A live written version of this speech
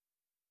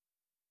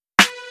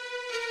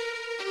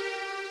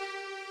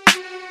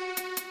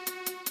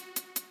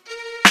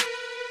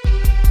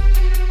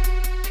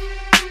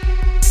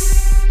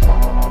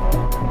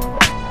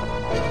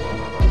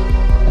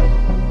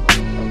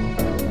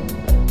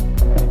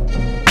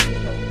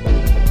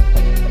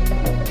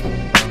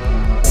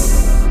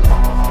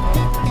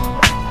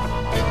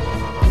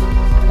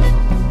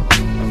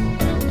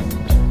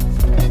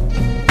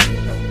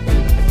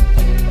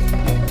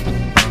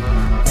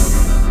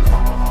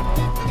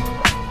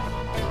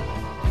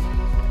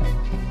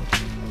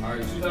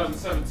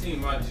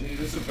17, my G.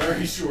 This is a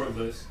very short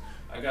list.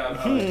 I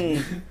got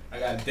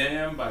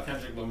Damn by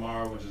Kendrick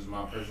Lamar, which is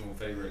my personal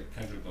favorite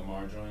Kendrick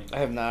Lamar joint. I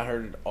have not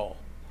heard it all.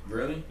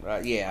 Really?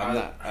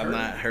 Yeah, I've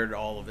not heard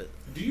all of it.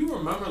 Do you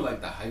remember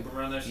like the hype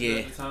around that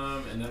shit at the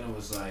time? And then it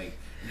was like,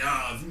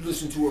 nah, if you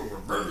listen to it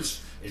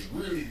reverse, it's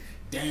really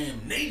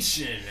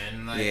damnation,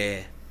 and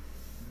like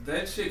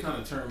that shit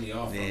kind of turned me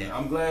off from it.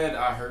 I'm glad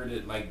I heard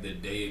it like the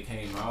day it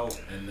came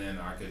out, and then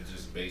I could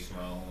just base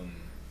my own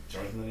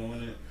judgment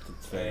on it.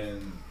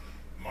 And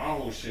my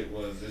whole shit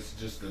was, it's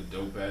just a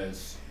dope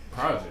ass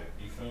project.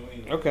 You feel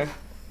me? Like, okay.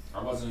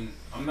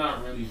 I'm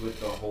not really with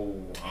the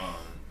whole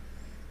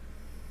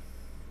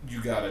you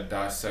gotta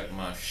dissect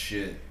my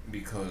shit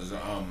because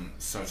I'm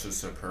such a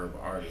superb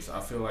artist.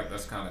 I feel like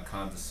that's kind of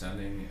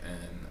condescending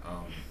and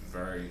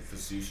very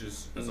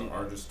facetious as an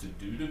artist to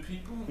do to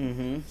people.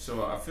 Mm-hmm.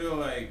 So I feel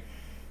like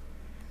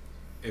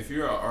if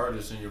you're an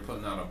artist and you're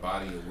putting out a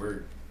body of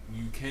work,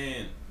 you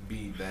can't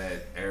be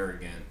that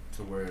arrogant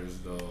to where as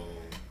though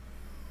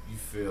you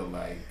feel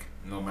like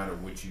no matter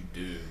what you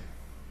do,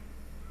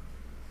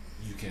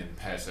 you can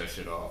pass that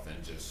shit off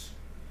and just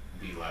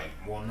be like,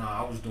 well,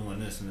 nah, I was doing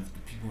this, and if the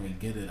people ain't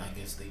get it, I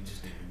guess they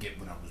just didn't get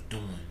what I was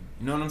doing.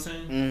 You know what I'm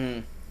saying?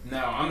 Mm-hmm.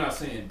 Now, I'm not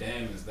saying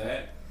Damn is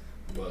that,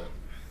 but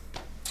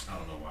I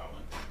don't know why I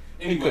went there.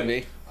 Anyway, it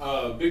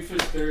could be. Big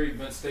Fish Theory,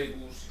 Vince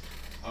Staples.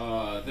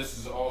 This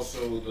is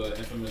also the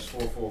infamous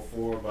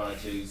 444 by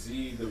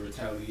Jay-Z, the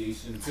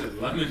retaliation to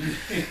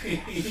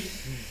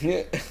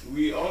Lemonade.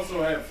 We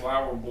also had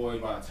Flower Boy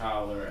by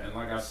Tyler, and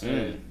like I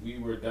said, we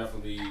were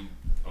definitely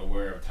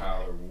aware of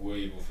Tyler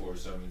way before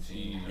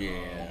 17.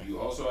 You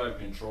also have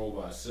Control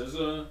by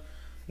SZA,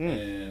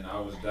 and I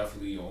was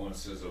definitely on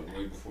SZA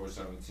way before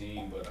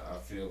 17, but I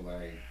feel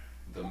like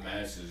the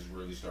masses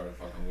really started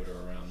fucking with her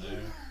around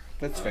there.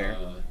 That's fair.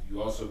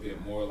 You also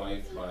get More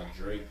Life by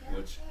Drake,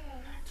 which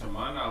to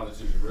my knowledge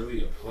is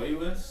really a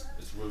playlist.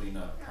 It's really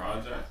not a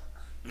project.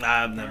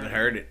 I've never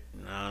heard it.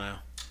 I don't know.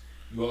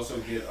 You also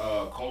get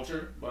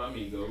Culture by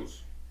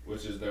Migos,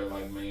 which is their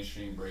like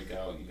mainstream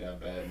breakout. You got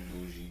Bad and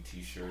Bougie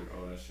T-shirt,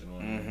 all that shit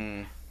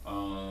on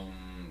there.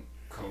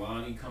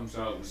 Kalani comes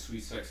out with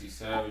Sweet Sexy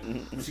Savage.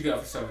 What you got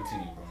for 17,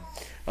 bro?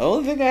 The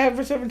only thing I had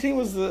for 17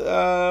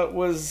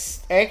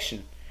 was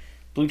Action.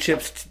 Blue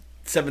Chips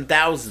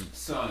 7000.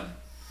 Son.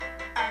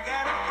 I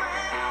got a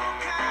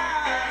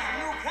brand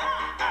new car.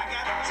 I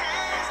got a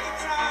jazz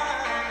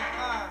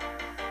guitar.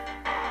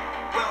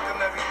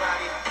 Welcome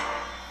everybody.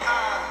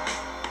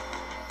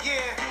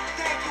 Yeah,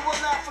 thank you a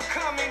lot for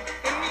coming.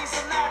 It means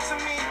a lot to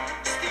me.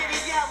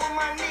 Steady out with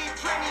my knee,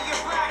 plenty of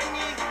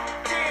botany.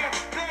 Damn,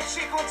 bad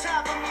chick on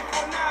top of me,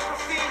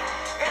 pornography.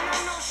 And I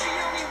know she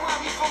only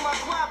want me for my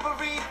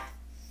guapery.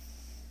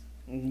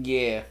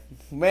 Yeah,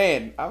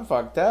 man, I'm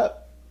fucked up.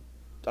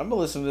 I'm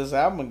gonna listen to this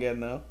album again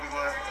though.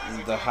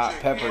 The Hot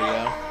Pepper, yo.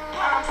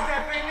 I'm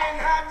stepping in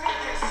hot to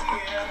this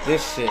year.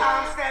 This shit.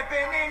 I'm stepping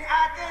in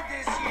hot to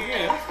this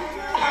year. I'm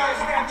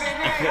stepping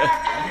in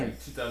hot to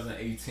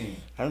 2018.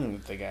 I don't even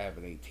think I have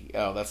an 18.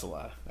 Oh, that's a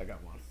lie. I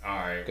got one.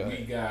 Alright,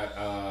 we got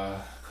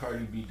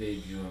Cardi B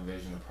debut,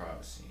 Invasion of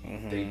Privacy.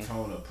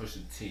 Daytona,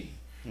 Pusha T.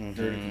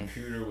 Dirty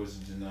Computer was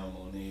Janelle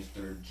Monáe's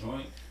third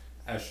joint.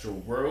 Astro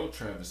World,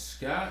 Travis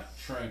Scott.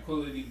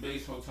 Tranquility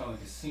Base, Hotel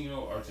and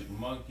Casino, Arctic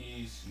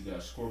Monkeys. You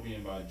got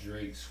Scorpion by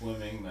Drake,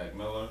 Swimming, Mac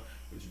Miller,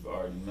 which you've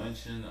already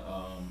mentioned.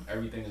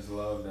 Everything is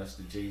Love, that's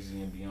the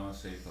Jay-Z and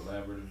Beyonce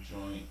collaborative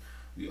joint.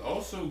 We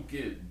also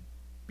get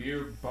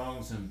Beer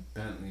Bongs and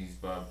Bentleys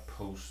by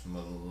Post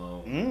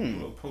Malone.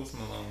 What Post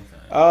Malone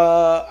thing?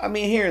 I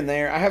mean, here and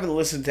there. I haven't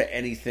listened to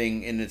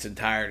anything in its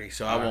entirety,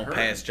 so I won't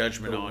pass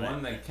judgment on it. The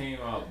one that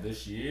came out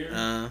this year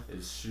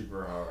is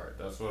super hard.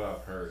 That's what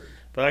I've heard.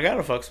 But I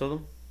gotta fucks with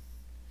them.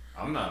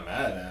 I'm not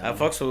mad at him. I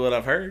fucks with what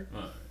I've heard.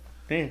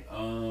 Yeah.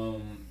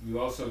 We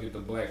also get the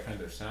Black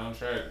Panther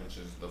soundtrack, which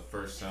is the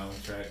first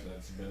soundtrack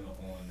that's been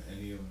on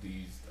any of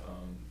these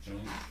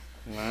joints.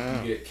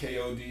 Wow. You get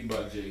KOD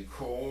by J.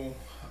 Cole.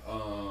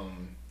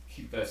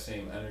 Keep That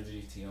Same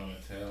Energy, Tiana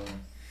Taylor.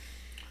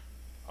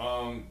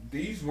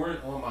 These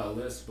weren't on my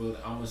list,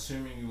 but I'm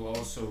assuming you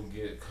also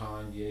get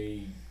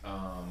Kanye,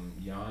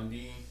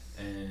 Yandi,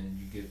 and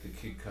you get the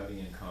Kid Cudi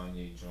and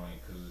Kanye joint,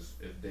 because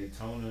if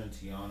Daytona and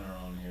Tiana are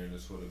on here,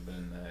 this would have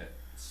been that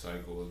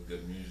cycle of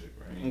good music,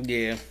 right?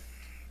 Yeah.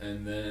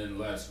 And then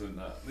last but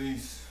not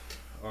least,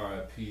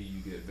 R.I.P.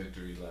 you get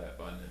Victory Lap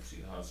by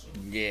Nipsey Hussle.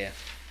 Yeah.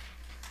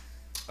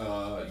 You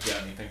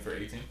got anything for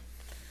 18?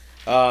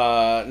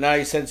 No,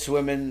 you said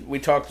Swimming. We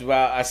talked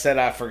about, I said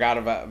I forgot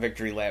about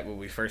Victory Lap when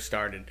we first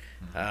started,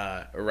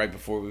 or right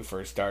before we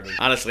first started.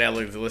 Honestly, I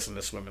listened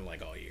to Swimming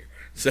like all year,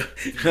 so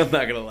I'm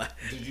not gonna lie.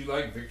 Did you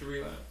like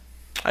Victory Lap?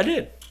 I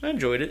did. I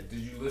enjoyed it. Did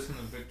you listen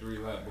to Victory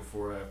Lap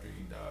before or after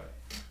he died?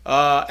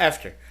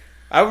 After.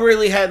 I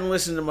really hadn't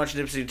listened to much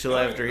Nipsey until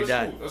after he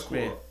died. Cool. That's cool.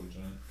 Yeah.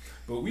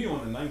 But we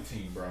on the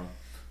 19, bro.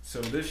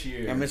 So this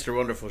year, and Mr.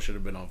 Wonderful should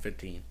have been on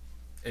 15.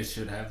 It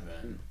should have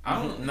been.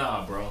 I don't.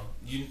 Nah, bro.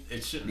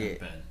 It shouldn't have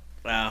been.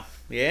 Wow.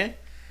 Yeah.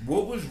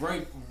 What was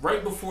right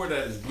before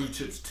that is Blue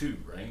Chips 2,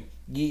 right?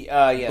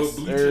 Yes. But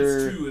Blue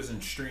Chips 2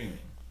 isn't streaming.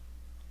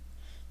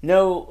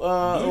 No,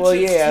 well, Blue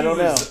Chips yeah, I 2 don't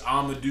know. is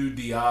Amadou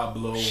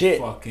Diablo. Shit.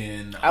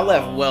 Fucking. I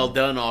left Well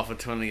Done off of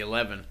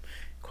 2011,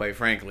 quite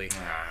frankly.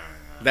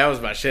 That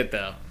was my shit,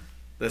 though.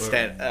 The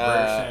Rare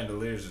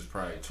Chandeliers is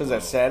probably 12. Was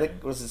that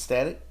Static? Was it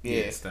Static?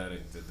 Yeah,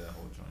 Static did that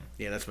whole joint.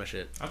 Yeah, that's my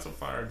shit. That's a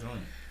fire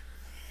joint.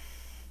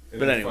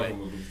 But anyway. Fucking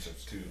with Blue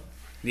Chips too.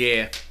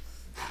 Yeah.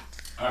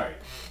 All right,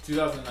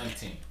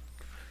 2019.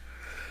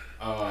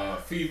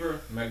 Fever,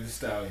 Meg Thee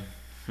Stallion.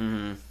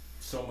 Mm-hmm.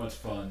 So much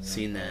fun.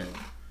 Seen that.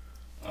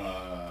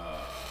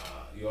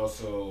 You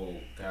also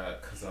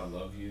got "Cause I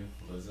Love You,"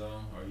 Lizzo.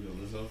 Are you a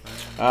Lizzo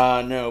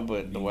fan? No,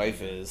 but the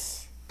wife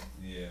is.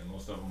 Yeah,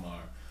 most of them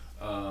are.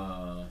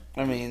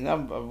 I mean,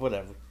 I'm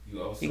whatever.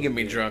 You get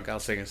me drunk, I'll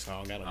sing a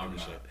song. I don't give a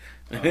shit.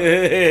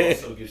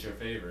 You also get your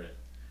favorite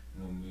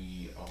when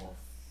we all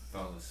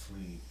fell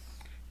asleep.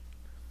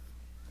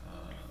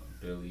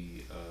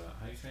 Billie,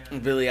 how you saying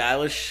that? Billie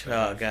Eilish.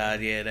 Oh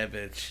God, yeah, that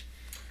bitch.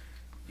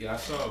 Yeah, I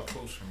saw a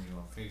post from you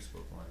on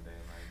Facebook one day.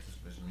 Like, this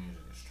bitch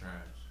music is trash.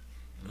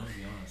 I'm gonna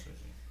be honest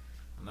with you.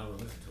 I never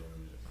listened to her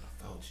music, but I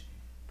felt you.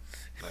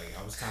 Like,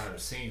 I was tired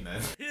of seeing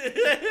that.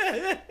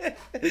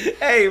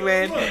 Hey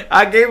man,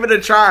 I gave it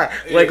a try.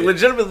 Like,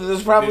 legitimately,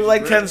 there's probably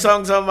like 10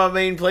 songs on my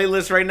main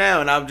playlist right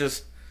now, and I'm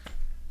just.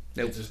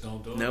 Nope. It just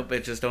don't do it? Nope,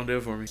 it just don't do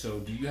it for me. So,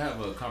 do you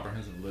have a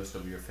comprehensive list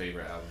of your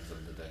favorite albums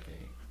of the decade?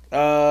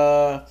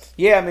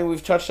 Yeah, I mean,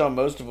 we've touched on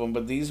most of them,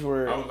 but these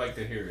were. I would like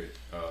to hear it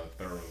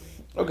thoroughly.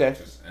 Okay.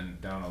 And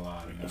down the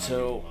line.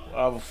 So,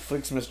 I'll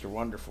fix Mr.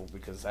 Wonderful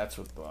because that's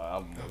what the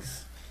album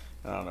was.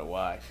 I don't know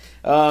why.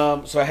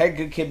 So I had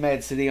Good Kid,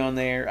 Mad City on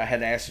there. I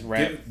had Acid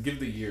Rap. Give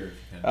the year.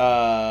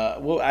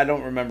 Well, I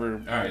don't remember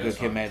Good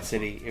Kid, Mad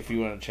City. If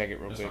you want to check it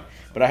real quick,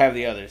 but I have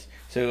the others.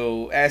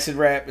 So Acid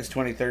Rap is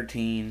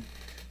 2013.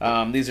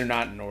 These are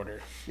not in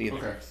order either.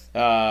 Okay.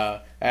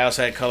 I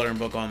also had Coloring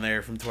Book on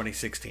there from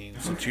 2016.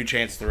 So 2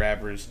 Chance the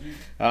Rappers.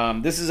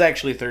 This is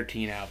actually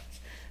 13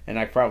 albums, and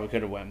I probably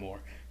could have went more.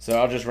 So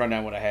I'll just run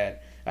down what I had.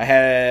 I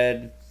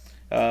had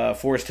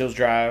Forest Hills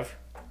Drive.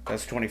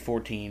 That's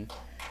 2014.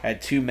 I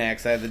had 2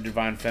 Max. I had The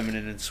Divine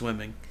Feminine and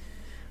Swimming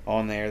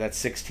on there. That's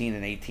 16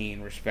 and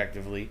 18,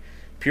 respectively.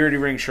 Purity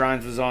Ring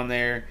Shrines was on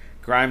there.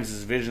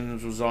 Grimes'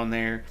 Visions was on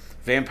there.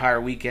 Vampire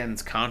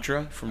Weekend's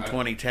Contra from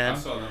 2010. I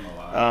saw them a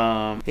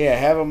lot. Yeah,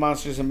 Have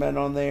Monsters and Men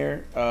on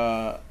there.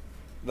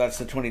 That's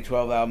the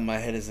 2012 album, My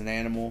Head is an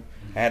Animal.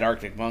 I had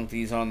Arctic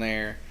Monkeys on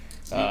there.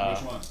 Which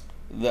one?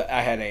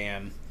 I had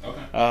AM.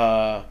 Okay.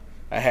 I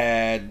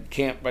had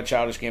Camp by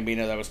Childish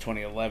Gambino. That was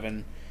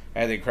 2011. I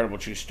had The Incredible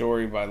True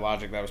Story by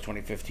Logic. That was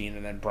 2015.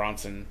 And then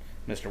Bronson,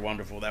 Mr.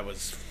 Wonderful. That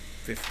was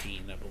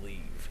 15, I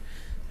believe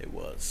it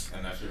was.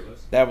 And that's your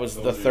list? That was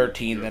the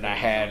 13 that I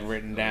had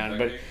written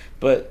down.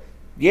 But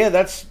yeah,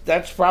 that's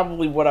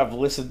probably what I've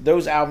listened.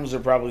 Those albums are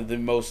probably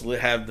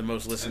have the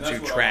most listened to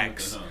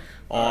tracks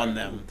on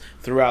them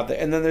throughout the.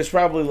 And then there's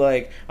probably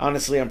like,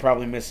 honestly, I'm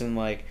probably missing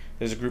like.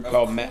 There's a group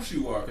called Matt. Of course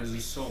you are, because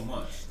there's so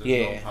much.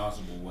 There's no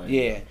possible way.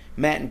 Yeah,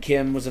 Matt and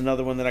Kim was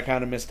another one that I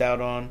kind of missed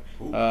out on.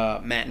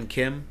 Matt and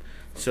Kim,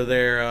 so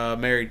they're a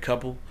married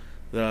couple.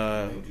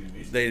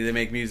 They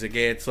make music.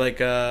 Yeah, it's like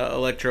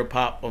electro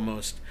pop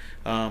almost,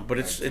 but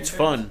it's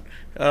fun.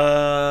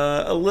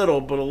 A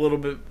little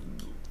bit.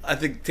 I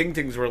think Ting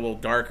Tings were a little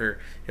darker,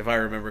 if I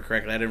remember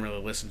correctly. I didn't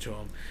really listen to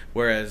them.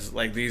 Whereas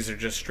like these are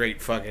just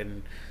straight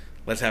fucking,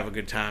 let's have a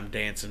good time,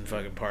 dance and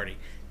fucking party.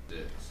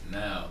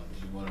 Now,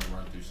 do you want to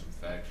run through some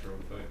facts real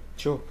quick?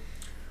 Sure.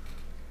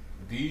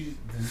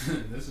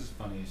 This is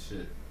funny as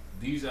shit.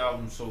 These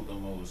albums sold the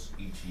most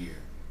each year.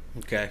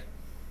 Okay.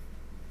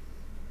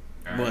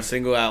 Right. One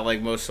single out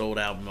like most sold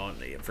album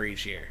for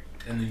each year.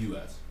 In the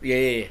U.S.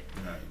 Yeah.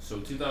 Right. So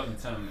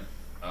 2010,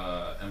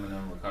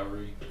 Eminem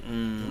Recovery,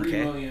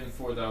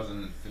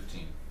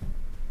 3,004,015.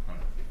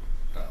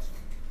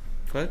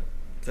 What?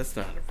 That's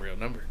not a real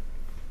number.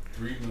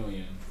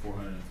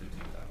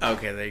 3,415,000.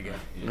 Okay, there you go.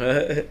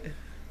 Yeah.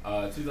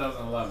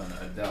 2011,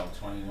 Adele,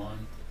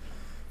 21.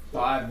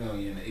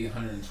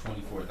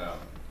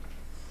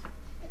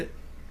 5,824,000.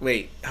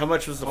 Wait, how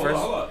much was the first?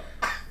 Hold up.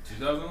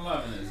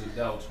 2011 is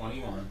Adele,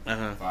 21.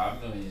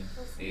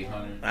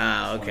 5,824,000.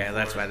 Ah, okay,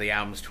 that's why the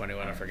album's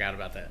 21. I forgot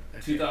about that.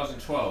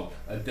 2012,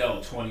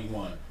 Adele,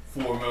 21.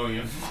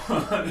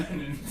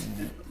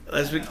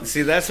 4,400,000.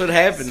 See, that's what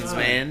happens,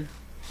 man.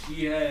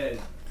 She had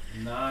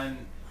 9.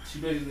 She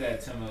basically had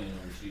 10 million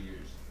over 2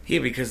 years. Yeah,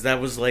 because that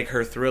was like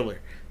her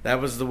Thriller. That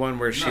was the one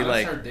where she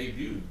that's her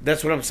debut.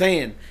 That's what I'm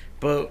saying.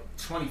 But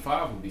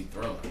 25 would be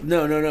Thriller.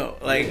 No.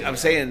 Like I'm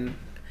saying.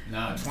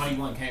 Nah,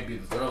 21 can't be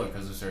the Thriller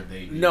because it's her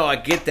debut. No, I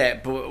get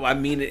that, but I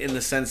mean it in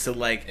the sense of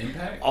like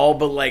Impact? all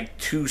but like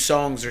 2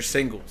 songs are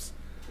singles.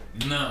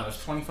 Nah,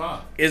 it's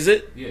 25. Is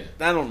it? Yeah.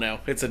 I don't know.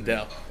 It's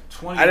Adele.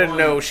 I didn't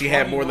know she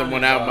had more than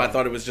one album. I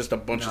thought it was just a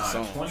bunch of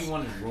songs.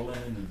 21 is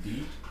Rolling in the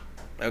Deep.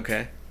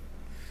 Okay.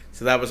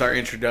 So that was our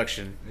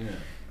introduction. Yeah.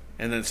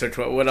 And then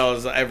what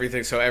else?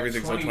 Everything's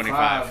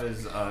 25.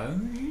 Is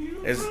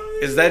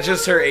that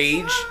just her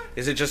age?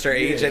 Is it just her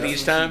age at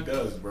each time?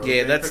 Does, bro.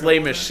 Yeah, that's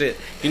lame as shit.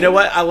 You know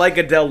what? I like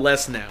Adele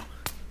less now.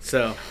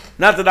 So,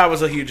 not that I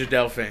was a huge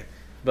Adele fan,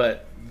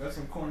 but That's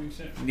some corny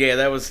shit. Yeah,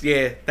 that was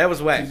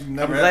whack. 'Cause you I'm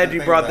never had glad to you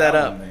think brought of the that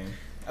up. album name.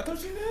 I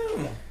thought you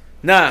knew.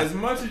 Nah, As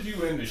much as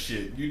you into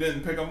shit, you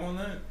didn't pick up on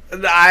that?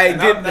 I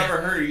And did. I've never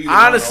heard either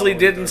Honestly, one all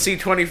the way didn't through. see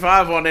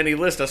 25 on any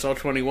list. I saw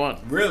 21.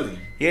 Really?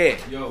 Yeah.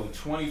 Yo,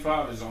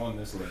 25 is on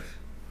this list.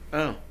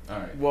 Oh.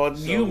 Alright. Well,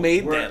 So you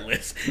made we're- that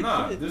list.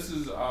 Nah, this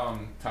is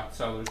top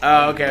sellers.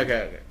 Oh,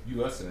 okay.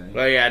 USA.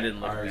 Well, yeah, I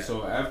didn't look at Alright, that.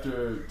 so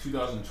after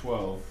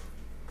 2012,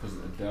 because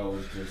Adele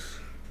was just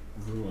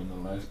ruined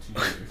the last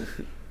 2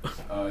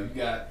 years,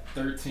 you got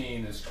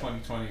 13 is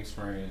 2020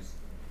 Experience.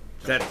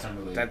 Justin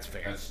Timberlake. That's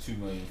fair. That's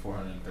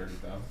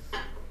 2,430,000.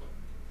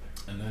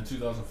 And then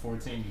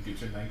 2014, you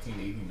get your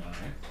 1989.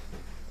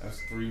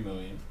 That's 3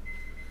 million.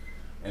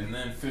 And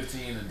then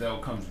 15, Adele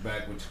comes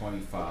back with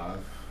 25.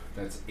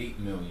 That's 8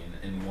 million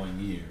in 1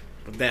 year.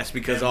 But that's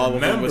because And all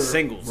of them was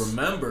singles.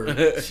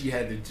 Remember, she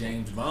had the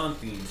James Bond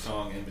theme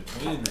song in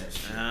between that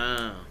shit.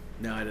 Oh.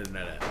 No, I didn't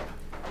know that.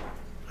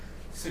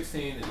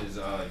 16 is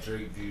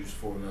Drake views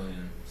 4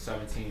 million.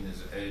 17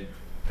 is Ed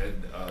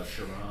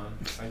Sheeran.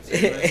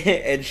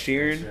 Ed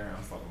Sheeran?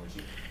 I'm fucking with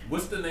you.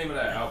 What's the name of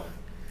that album?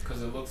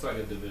 Because it looks like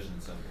a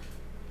division symbol.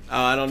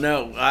 Oh, I don't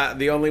know.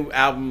 The only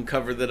album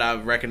cover that I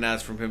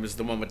recognize from him is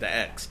the one with the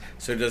X.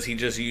 So does he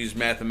just use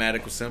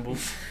mathematical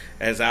symbols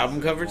as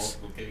album covers?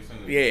 Multiplication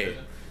and Yeah.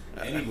 division?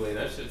 Anyway,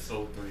 that shit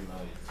sold 3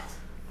 million.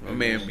 My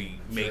man be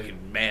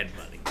making mad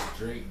money.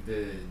 Drake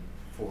did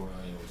 4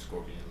 million with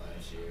Scorpion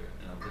last year,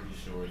 and I'm pretty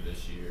sure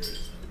this year is going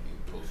to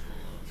be Post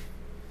Malone,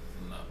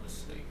 if I'm not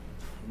mistaken.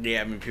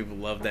 Yeah, I mean, people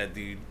love that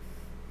dude.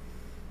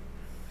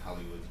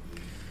 Hollywood's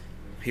bleeding.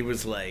 He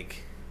was like,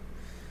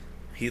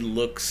 he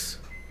looks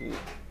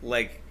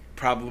like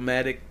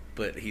problematic,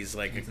 but he's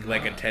like He's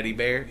like a not. teddy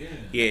bear.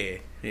 Yeah.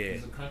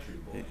 He's a country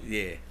boy.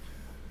 Yeah.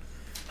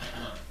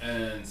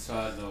 And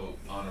side note,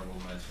 honorable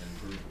mention,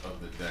 Group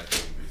of the Decade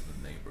is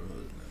the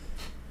Neighborhood.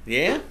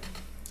 Yeah?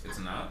 It's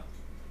not.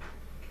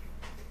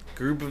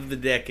 Group of the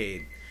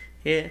Decade.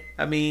 Yeah,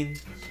 I mean,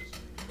 It's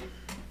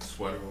just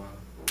Sweater Weather.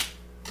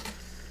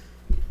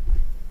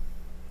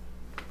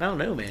 I don't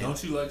know, man.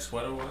 Don't you like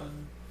Sweater Weather?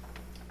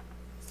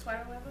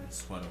 Sweater weather?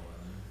 Sweater Weather.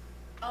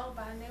 Oh,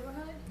 by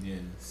neighborhood? Yeah.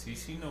 See,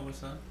 she know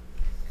what's up.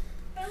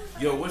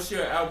 Yo, what's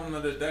your album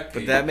of the decade?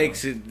 But that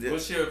makes it...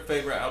 What's your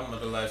favorite album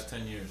of the last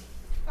 10 years?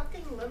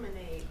 Fucking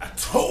Lemonade. I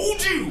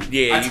told you.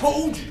 Yeah, I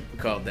told you.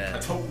 Called I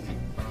that. told you.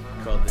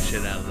 Called the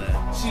shit out of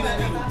that. She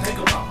didn't even think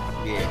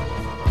about it.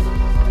 Yeah.